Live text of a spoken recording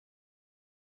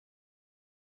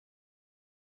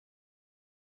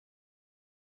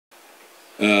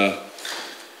For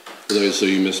those of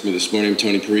you who missed me this morning, I'm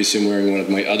Tony Parisi. I'm wearing one of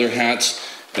my other hats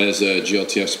as a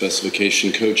GLTF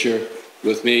specification co-chair.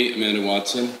 With me, Amanda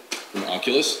Watson from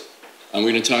Oculus. We're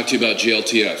going to talk to you about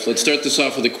GLTF. Let's start this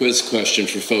off with a quiz question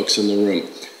for folks in the room.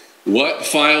 What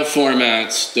file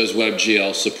formats does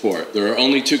WebGL support? There are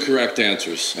only two correct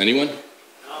answers. Anyone?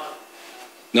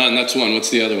 None, that's one. What's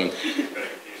the other one?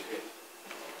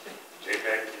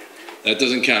 That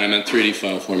doesn't count. I meant 3D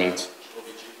file formats.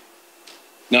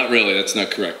 Not really. That's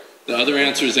not correct. The other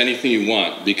answer is anything you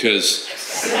want, because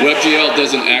WebGL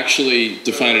doesn't actually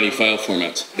define any file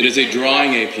formats. It is a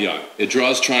drawing API. It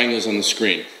draws triangles on the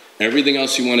screen. Everything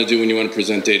else you want to do when you want to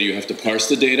present data, you have to parse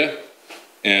the data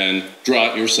and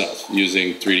draw it yourself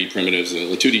using 3D primitives. The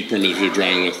 2D primitives you're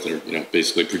drawing with are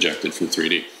basically projected from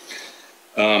 3D.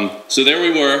 So there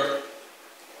we were.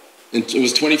 It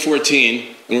was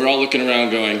 2014, and we're all looking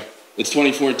around going, it's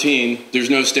 2014, there's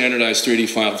no standardized 3D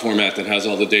file format that has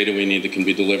all the data we need that can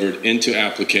be delivered into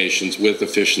applications with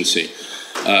efficiency.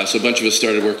 So a bunch of us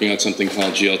started working on something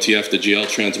called GLTF, the GL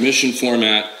transmission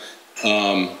format.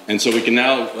 And so we can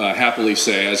now happily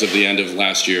say, as of the end of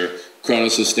last year,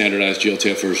 Kronos has standardized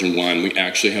GLTF version 1. We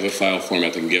actually have a file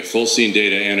format that can get full scene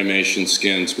data, animation,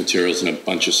 skins, materials, and a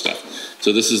bunch of stuff.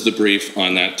 So this is the brief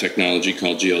on that technology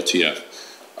called GLTF.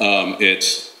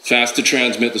 It's fast to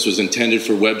transmit. This was intended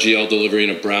for WebGL delivery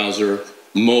in a browser,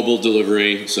 mobile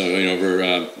delivery, so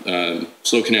over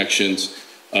slow connections.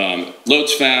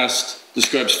 Loads fast,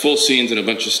 describes full scenes and a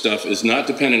bunch of stuff, is not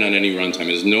dependent on any runtime.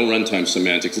 It has no runtime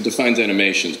semantics. It defines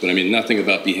animations, but I mean nothing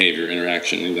about behavior,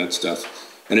 interaction, any of that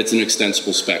stuff. And it's an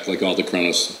extensible spec like all the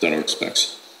Kronos.org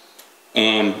specs.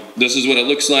 This is what it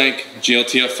looks like.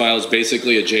 GLTF file is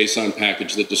basically a JSON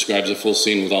package that describes a full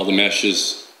scene with all the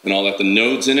meshes and all that, the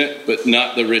nodes in it, but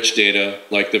not the rich data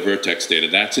like the vertex data.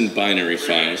 That's in binary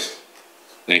files.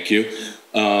 Thank you.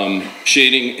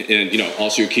 Shading and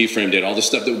also your keyframe data, all the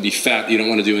stuff that would be fat that you don't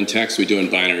want to do in text, we do in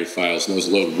binary files, and those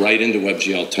load right into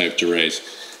WebGL typed arrays.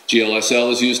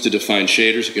 GLSL is used to define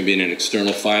shaders. It can be in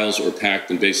external files or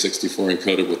packed in base64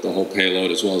 encoded with the whole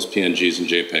payload, as well as PNGs and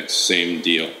JPEGs, same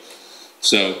deal.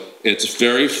 So it's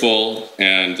very full,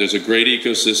 and there's a great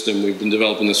ecosystem. We've been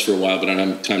developing this for a while, but I don't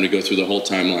have time to go through the whole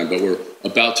timeline, but we're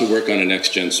about to work on a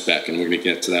next-gen spec, and we're going to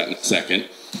get to that in a second.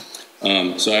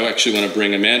 So I actually want to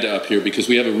bring Amanda up here because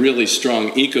we have a really strong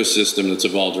ecosystem that's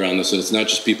evolved around this, and it's not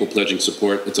just people pledging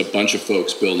support, it's a bunch of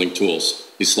folks building tools.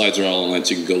 These slides are all online,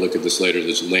 so you can go look at this later.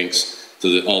 There's links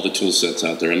to all the tool sets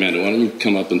out there. Amanda, why don't you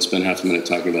come up and spend half a minute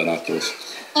talking about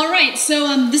Oculus? All right,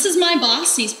 so this is my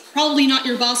boss. He's probably not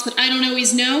your boss, but I don't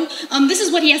always know. This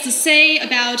is what he has to say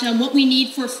about what we need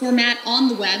for format on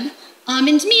the web.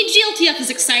 And to me, GLTF is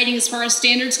exciting as far as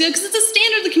standards go, because it's a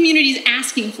standard the community is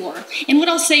asking for. And what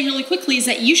I'll say really quickly is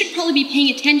that you should probably be paying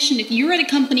attention if you're at a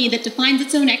company that defines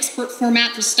its own export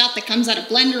format for stuff that comes out of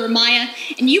Blender or Maya,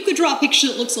 and you could draw a picture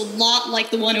that looks a lot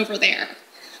like the one over there.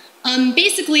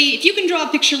 Basically, if you can draw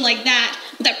a picture like that,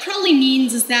 what that probably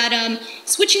means is that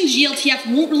switching to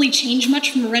GLTF won't really change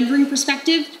much from a rendering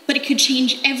perspective, but it could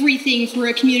change everything for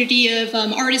a community of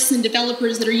artists and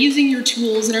developers that are using your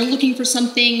tools and are looking for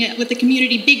something with a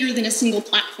community bigger than a single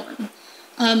platform.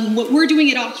 What we're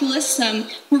doing at Oculus,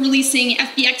 we're releasing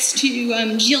FBX to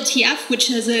GLTF,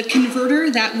 which is a converter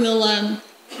that will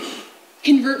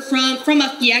convert from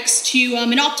FBX to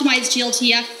an optimized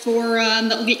GLTF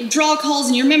that will get your draw calls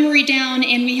and your memory down,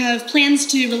 and we have plans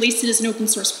to release it as an open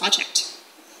source project.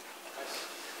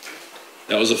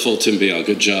 That was a full Tim Bial.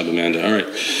 Good job, Amanda. All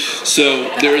right. So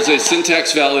there is a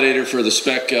syntax validator for the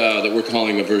spec that we're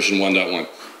calling a version 1.1.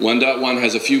 1.1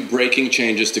 has a few breaking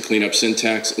changes to clean up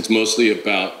syntax. It's mostly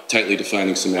about tightly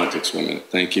defining semantics. 1 minute.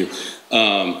 Thank you.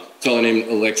 A fellow named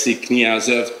Alexei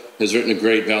Kniazev has written a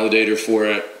great validator for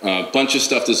it. A bunch of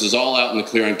stuff. This is all out in the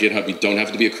clear on GitHub. You don't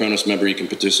have to be a Kronos member. You can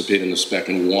participate in the spec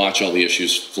and watch all the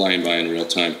issues flying by in real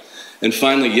time. And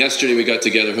finally, yesterday we got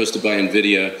together, hosted by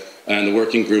NVIDIA, and the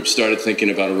working group started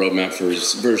thinking about a roadmap for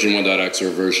version 1.x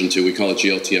or version 2. We call it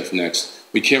GLTF Next.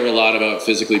 We care a lot about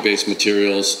physically based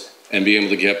materials and being able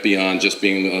to get beyond just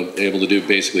being able to do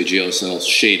basically GLSL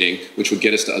shading, which would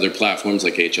get us to other platforms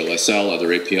like HLSL,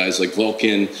 other APIs like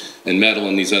Vulkan and Metal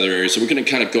and these other areas. So we're going to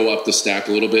kind of go up the stack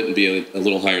a little bit and be a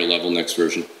little higher level next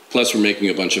version. Plus, we're making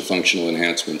a bunch of functional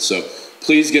enhancements. So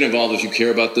please get involved if you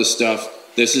care about this stuff.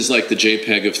 This is like the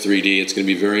JPEG of 3D. It's going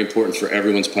to be very important for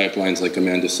everyone's pipelines, like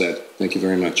Amanda said. Thank you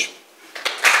very much.